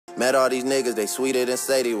Met all these niggas, they sweeter than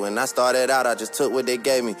Sadie. When I started out, I just took what they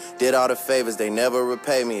gave me. Did all the favors, they never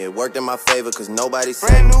repay me. It worked in my favor, cause nobody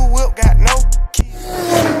saved me. Brand new whip, got no keys.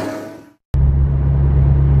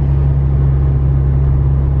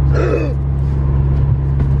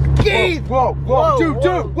 Keith! Whoa, dude,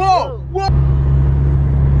 whoa! What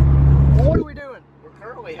are we doing? We're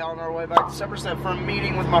currently on our way back to Somerset for a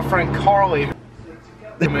meeting with my friend Carly,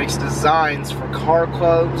 who makes designs for car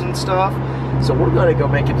clubs and stuff. So we're gonna go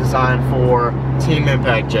make a design for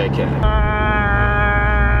TeamImpactjk.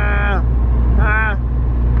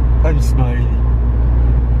 I'm smiling.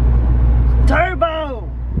 Turbo!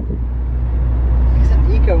 He's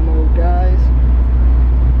in eco mode, guys.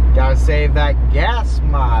 Gotta save that gas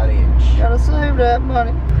mileage. Gotta save that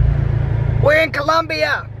money. We're in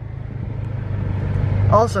Colombia!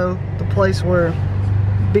 Also, the place where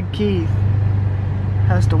Big Keith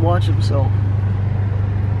has to watch himself.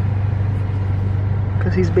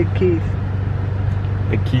 Cause he's Big Keith.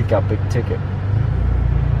 Big Keith got big ticket.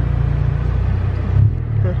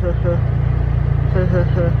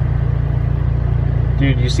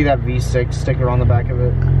 Dude, you see that V6 sticker on the back of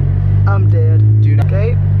it? I'm dead. Dude,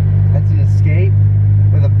 okay? That's an Escape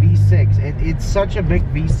with a V6. It's such a big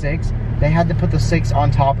V6, they had to put the 6 on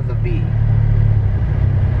top of the V.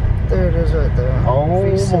 There it is right there. Oh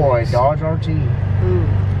V6. Boy, Dodge RT. Ooh.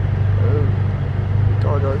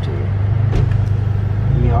 Dodge RT.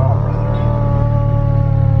 Yeah.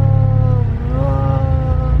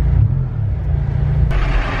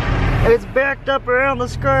 It's backed up around the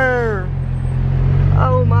square.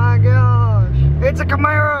 Oh my gosh. It's a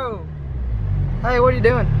Camaro. Hey, what are you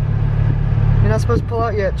doing? You're not supposed to pull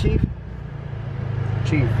out yet, Chief.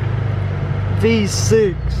 Chief.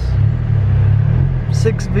 V6.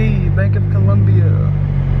 6V, Bank of Colombia.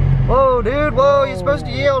 Whoa, dude, whoa, you're supposed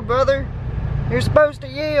to yield, brother. You're supposed to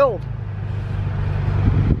yield.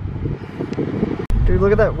 Dude,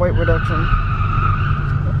 look at that weight reduction.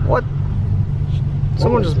 What?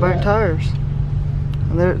 Someone just burnt tires.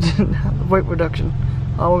 And there's weight reduction.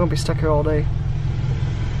 Oh, we're gonna be stuck here all day.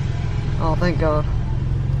 Oh, thank God.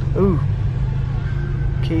 Ooh.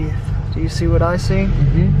 Keith, do you see what I see?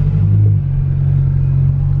 Mm-hmm.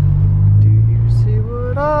 Do you see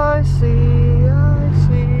what I see? I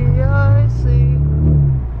see, I see.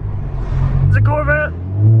 It's a Corvette.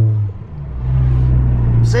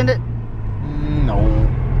 Send it. No.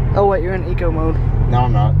 Oh wait, you're in eco mode. No,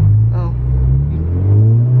 I'm not. Oh.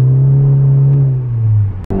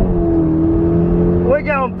 We're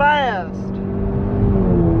going fast.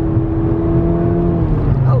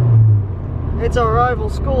 Oh. It's our rival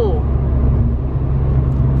school.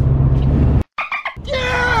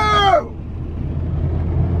 Yeah!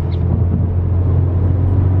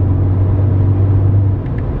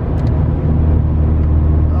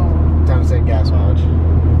 Oh. Time to save gas mileage.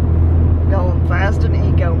 Going fast in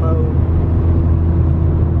eco mode.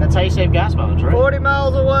 That's how you save gas mileage, right? 40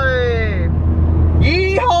 miles away.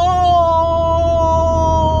 Yeehaw!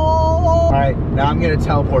 Alright, now I'm gonna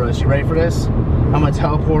teleport us. You ready for this? I'm gonna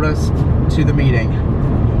teleport us to the meeting.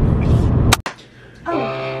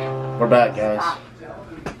 Oh. We're back, guys.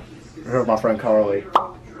 We're here with my friend Carly.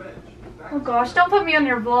 Oh gosh, don't put me on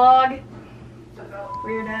your vlog.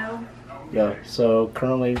 Weirdo. Yeah, so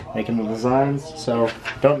currently making the designs, so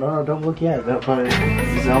don't look yet. Don't put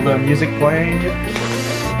Zelda music playing. Look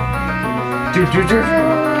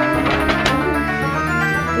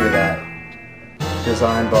at that.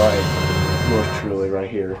 Designed by yours truly right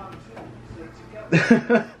here.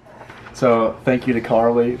 So thank you to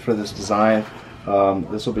Carly for this design.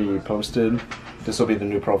 This will be posted. This will be the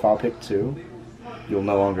new profile pic too. You'll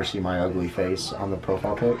no longer see my ugly face on the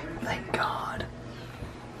profile pic. Thank God.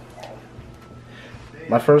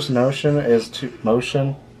 My first notion is to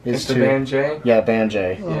It's the band J? Yeah, band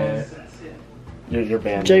J. Yeah. Your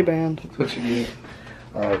band. J band. That's what you need.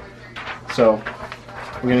 Alright. So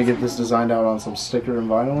we're gonna get this designed out on some sticker and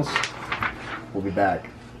vinyls. We'll be back.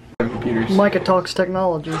 Computers. Micah talks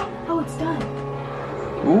technology. Oh, it's done.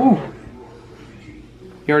 Ooh.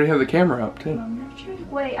 You already have the camera up too.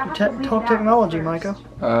 Wait, I have to leave Talk that technology, first.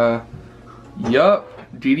 Micah. Yup.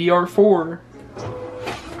 DDR4.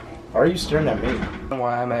 Why are you staring at me?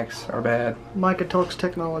 Why IMAX are bad. Micah talks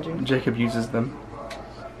technology. Jacob uses them.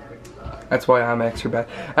 That's why IMAX are bad.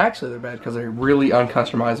 Actually, they're bad because they're really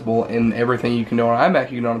uncustomizable in everything you can do on iMac,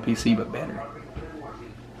 you can do on a PC, but better.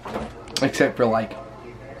 Except for like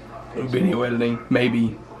video editing,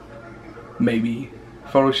 maybe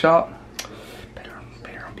Photoshop. Better on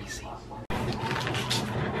PC.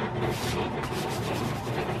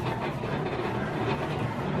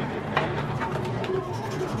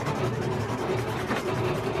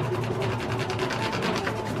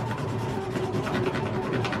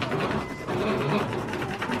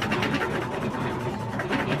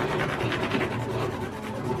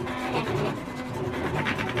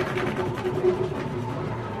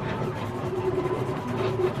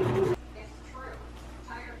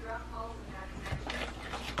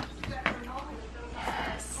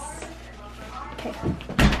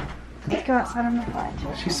 Micah, I don't know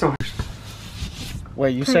why. She's so.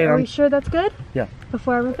 Wait, you say Are we sure that's good? Yeah.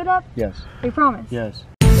 Before I rip it up? Yes. We promise? Yes.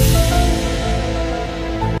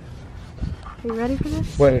 Are you ready for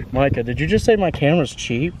this? Wait, Micah, did you just say my camera's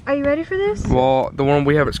cheap? Are you ready for this? Well, the one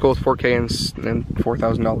we have at school is 4K and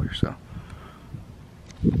 $4,000, so.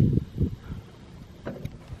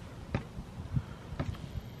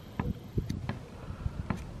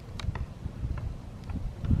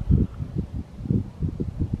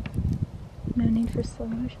 No need for slow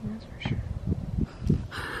motion, that's for sure.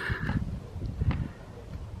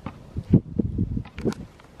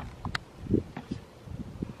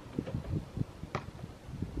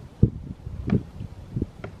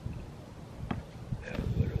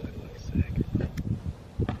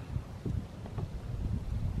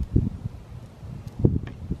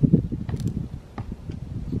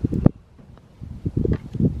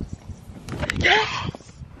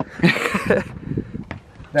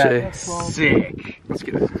 That's sick. Let's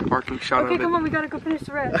get a parking shot Okay, of it. come on, we gotta go finish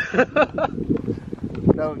the rest.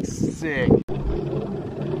 That looks sick.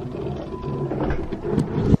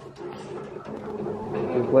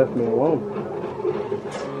 You've left me alone.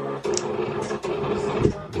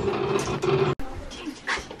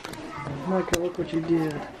 Micah, look what you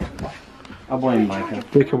did. I'll blame Micah.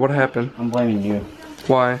 Jacob, what happened? I'm blaming you.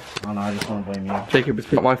 Why? I don't know, I just want to blame you. Jacob,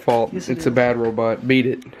 it's not my fault. Yes, It's a bad robot. Beat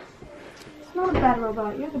it. It's not a bad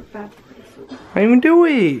robot, you're the bad person. I didn't even do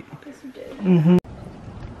it. Yes, you did.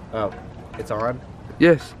 Oh, it's on?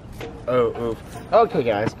 Yes. Oh, oof. Okay,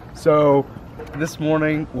 guys. So, this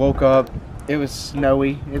morning, woke up. It was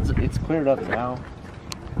snowy. It's cleared up now.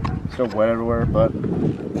 Still wet everywhere, but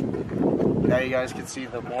now you guys can see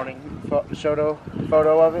the morning photo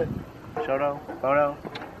of it. Photo.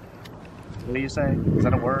 What do you say? Is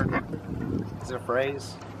that a word? Is it a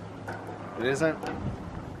phrase? It isn't?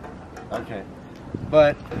 Okay.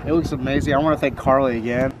 But it looks amazing. I want to thank Carly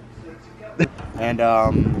again. And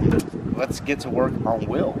let's get to work on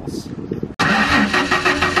wheels.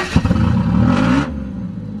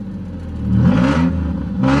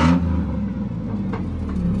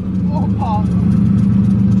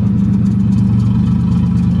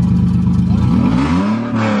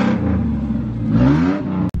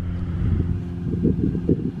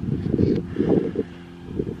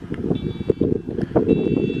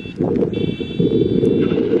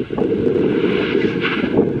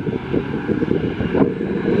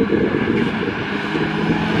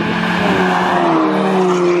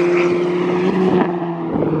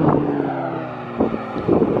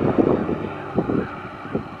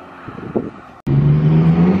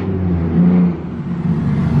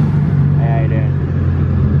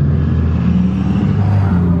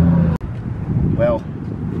 Well,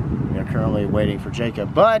 we're currently waiting for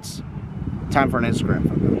Jacob, but time for an Instagram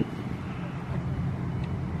photo.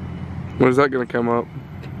 When is that going to come up?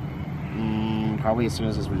 Probably as soon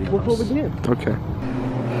as this video Look what we posts. did. Okay.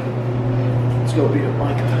 Let's go beat up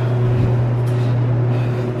Micah.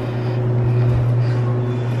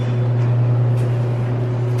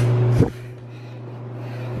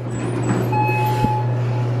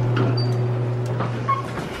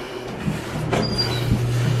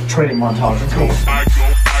 Training montage, let's go.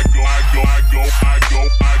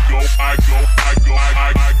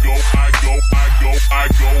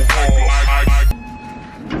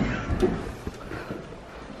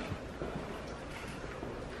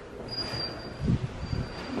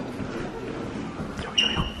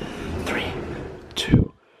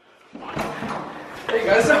 Hey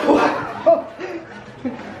guys,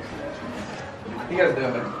 you guys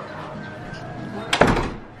doing?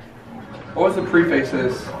 What was the preface to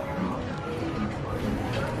this?